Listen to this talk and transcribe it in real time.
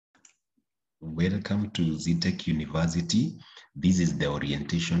Welcome to Zetech University. This is the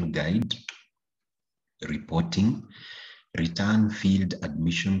orientation guide, reporting, return field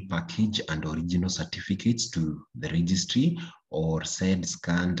admission package and original certificates to the registry, or send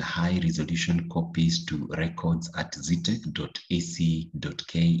scanned high-resolution copies to records at zetech.ac.ke.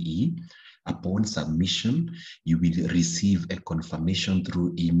 Upon submission, you will receive a confirmation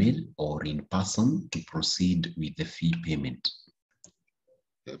through email or in person to proceed with the fee payment.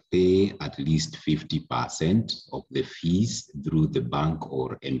 Pay at least 50% of the fees through the bank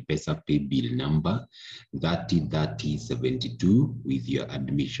or M-Pesa pay bill number 303072 with your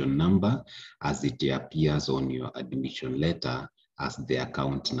admission number as it appears on your admission letter as the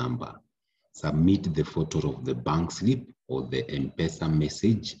account number. Submit the photo of the bank slip or the M-Pesa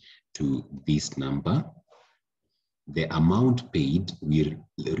message to this number. The amount paid will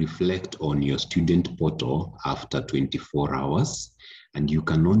reflect on your student portal after 24 hours, and you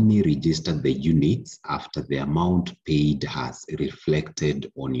can only register the units after the amount paid has reflected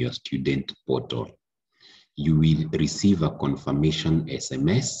on your student portal. You will receive a confirmation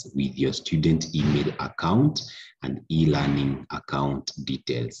SMS with your student email account and e-learning account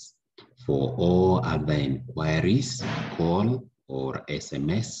details. For all other inquiries, call or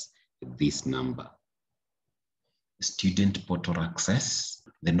SMS this number. Student portal access,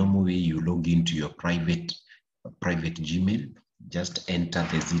 the normal way you log into your private Gmail, just enter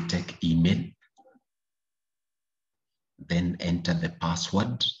the Zetech email, then enter the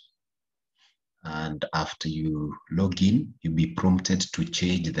password. And after you log in, you'll be prompted to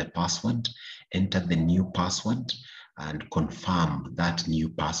change the password, enter the new password and confirm that new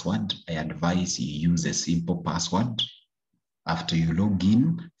password. I advise you use a simple password. After you log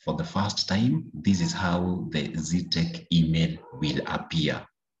in for the first time, this is how the Zetech email will appear.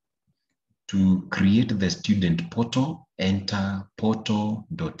 To create the student portal, enter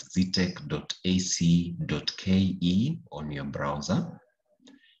portal.zetech.ac.ke on your browser,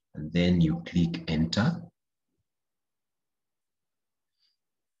 and then you click enter.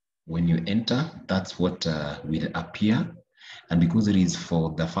 When you enter, that's what will appear. And because it is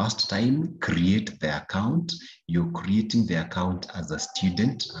for the first time, create the account. You're creating the account as a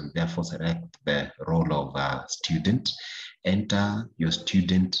student and therefore select the role of a student. Enter your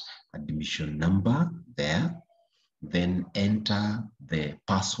student admission number there. Then enter the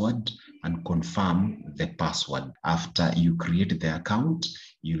password and confirm the password. After you create the account,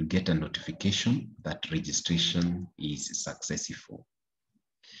 you'll get a notification that registration is successful.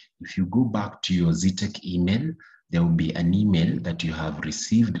 If you go back to your Zetech email, there will be an email that you have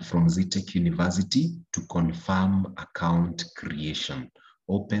received from Zetech University to confirm account creation.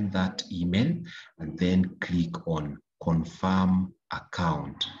 Open that email and then click on confirm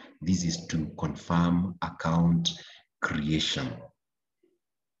account. This is to confirm account creation.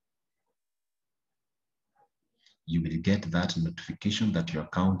 You will get that notification that your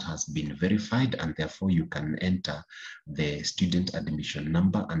account has been verified, and therefore you can enter the student admission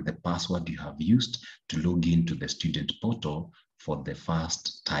number and the password you have used to log into the student portal for the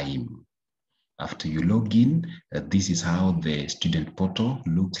first time. After you log in, this is how the student portal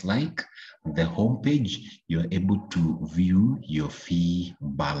looks like. The homepage, you're able to view your fee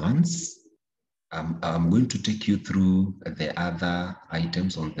balance. I'm going to take you through the other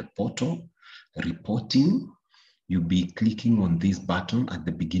items on the portal. Reporting. You'll be clicking on this button at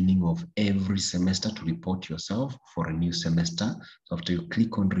the beginning of every semester to report yourself for a new semester. So after you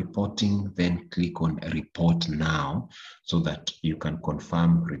click on reporting, then click on report now so that you can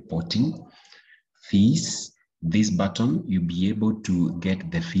confirm reporting. Fees, this button, you'll be able to get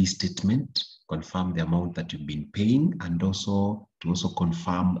the fee statement, confirm the amount that you've been paying, and also to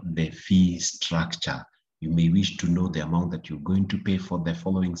confirm the fee structure. You may wish to know the amount that you're going to pay for the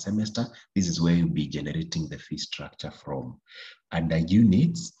following semester. This is where you'll be generating the fee structure from. Under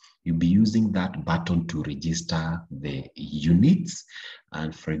units, you'll be using that button to register the units.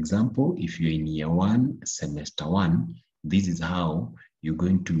 And for example, if you're in year 1, semester 1, this is how you're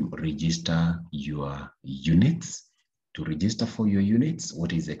going to register your units. To register for your units,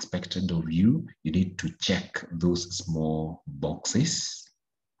 what is expected of you, you need to check those small boxes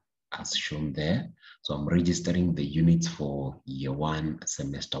as shown there. So I'm registering the units for year 1,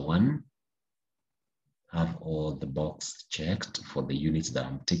 semester 1. Have all the box checked for the units that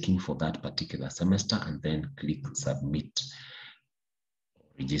I'm taking for that particular semester, and then click submit,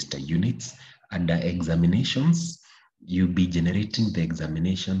 register units. Under examinations, you'll be generating the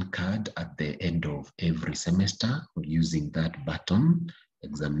examination card at the end of every semester using that button,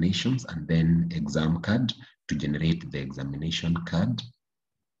 examinations, and then exam card to generate the examination card.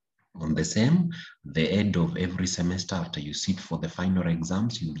 On the same, the end of every semester after you sit for the final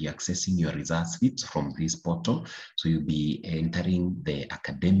exams, you'll be accessing your result slips from this portal. So you'll be entering the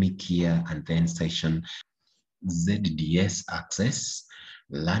academic year and then session ZDS access.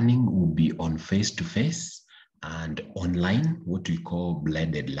 Learning will be on face-to-face and online, what we call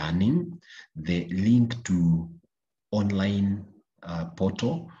blended learning. The link to online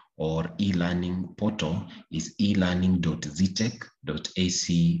portal or e-learning portal is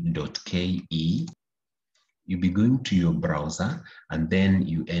elearning.ztech.ac.ke. You'll be going to your browser and then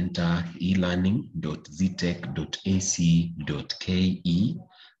you enter elearning.ztech.ac.ke,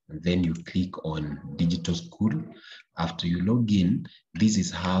 and then you click on digital school. After you log in, this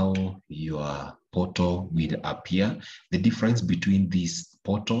is how your portal will appear. The difference between this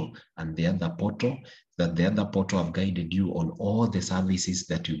portal and the other portal, that the other portal have guided you on all the services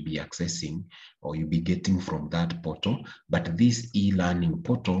that you'll be accessing or you'll be getting from that portal. But this e-learning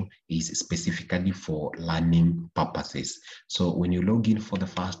portal is specifically for learning purposes. So when you log in for the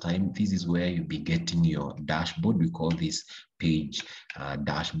first time, this is where you'll be getting your dashboard. We call this page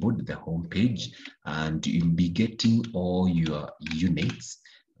dashboard, the home page, and you'll be getting all your units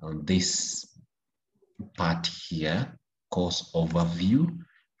on this part here, course overview.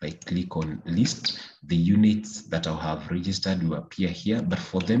 If I click on list, the units that I have registered will appear here, but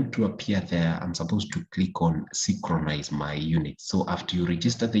for them to appear there, I'm supposed to click on synchronize my units. So after you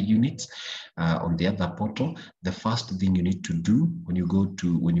register the units on the other portal, the first thing you need to do when you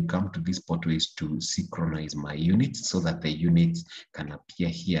come to this portal is to synchronize my units so that the units can appear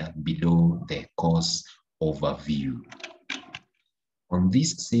here below the course overview. On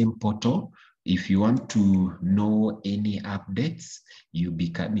this same portal, if you want to know any updates, you'll be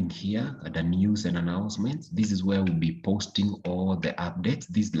coming here at the news and announcements. This is where we'll be posting all the updates.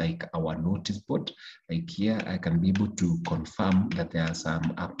 This is like our notice board. Like here, I can be able to confirm that there are some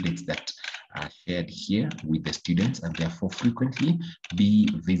updates that are shared here with the students, and therefore frequently be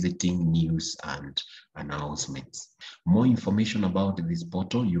visiting news and announcements. More information about this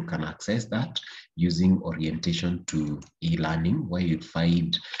portal, you can access that using orientation to e-learning, where you'll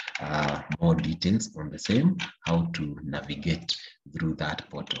find more details on the same, how to navigate through that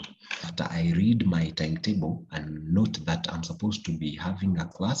portal. After I read my timetable and note that I'm supposed to be having a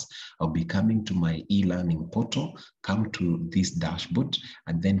class, I'll be coming to my e-learning portal, come to this dashboard,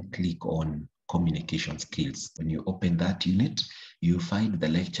 and then click on communication skills. When you open that unit, you'll find the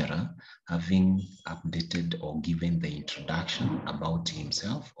lecturer having updated or given the introduction about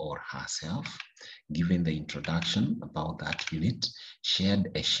himself or herself, given the introduction about that unit,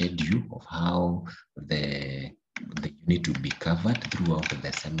 shared a schedule of how the unit will be covered throughout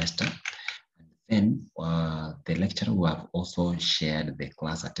the semester. Then the lecturer will have also shared the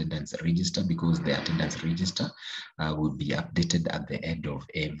class attendance register, because the attendance register will be updated at the end of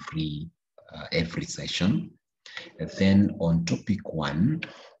every session. And then on topic 1,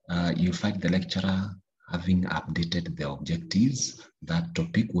 you find the lecturer having updated the objectives, that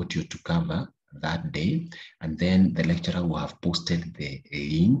topic, what you're to cover that day, and then the lecturer will have posted the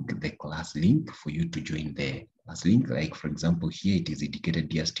link, the class link, for you to join the class link. Like for example, here it is indicated,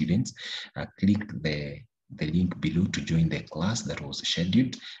 dear students, click the link below to join the class that was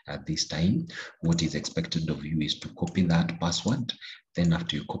scheduled at this time. What is expected of you is to copy that password. Then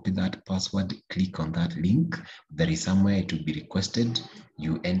after you copy that password, click on that link. There is somewhere it will be requested.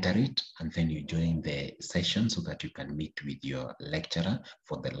 You enter it, and then you join the session so that you can meet with your lecturer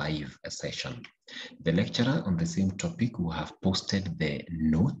for the live session. The lecturer on the same topic will have posted the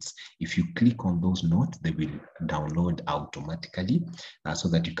notes. If you click on those notes, they will download automatically so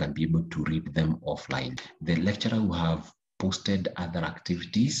that you can be able to read them offline. The lecturer will have posted other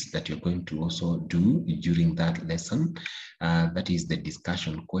activities that you're going to also do during that lesson. That is the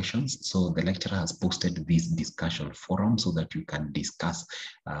discussion questions. So the lecturer has posted this discussion forum so that you can discuss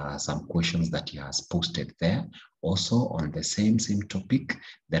some questions that he has posted there. Also on the same topic,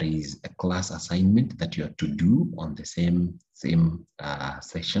 there is a class assignment that you have to do on the same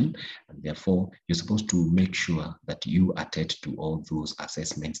session, and therefore you're supposed to make sure that you attend to all those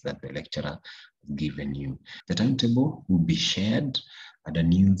assessments that the lecturer has given you. The timetable will be shared at the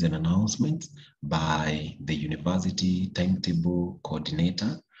news and announcements by the university timetable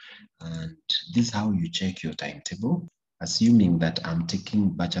coordinator, and this is how you check your timetable. Assuming that I'm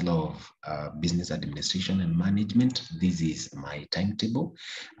taking Bachelor of Business Administration and Management, this is my timetable.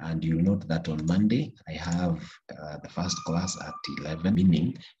 And you'll note that on Monday, I have the first class at 11,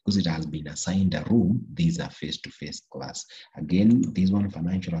 meaning because it has been assigned a room, these are face-to-face class. Again, this one,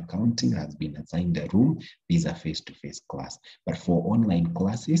 financial accounting, has been assigned a room, these are face-to-face class. But for online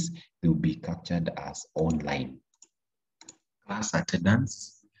classes, they will be captured as online. Class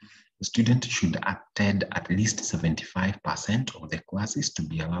attendance. The student should attend at least 75% of the classes to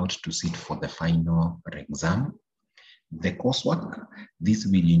be allowed to sit for the final exam. The coursework, this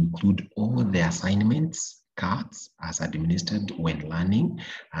will include all the assignments, cards as administered when learning,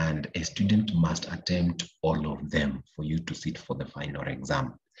 and a student must attempt all of them for you to sit for the final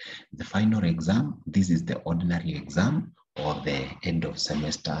exam. The final exam, this is the ordinary exam or the end of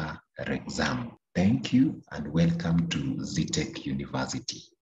semester exam. Thank you and welcome to Zetech University.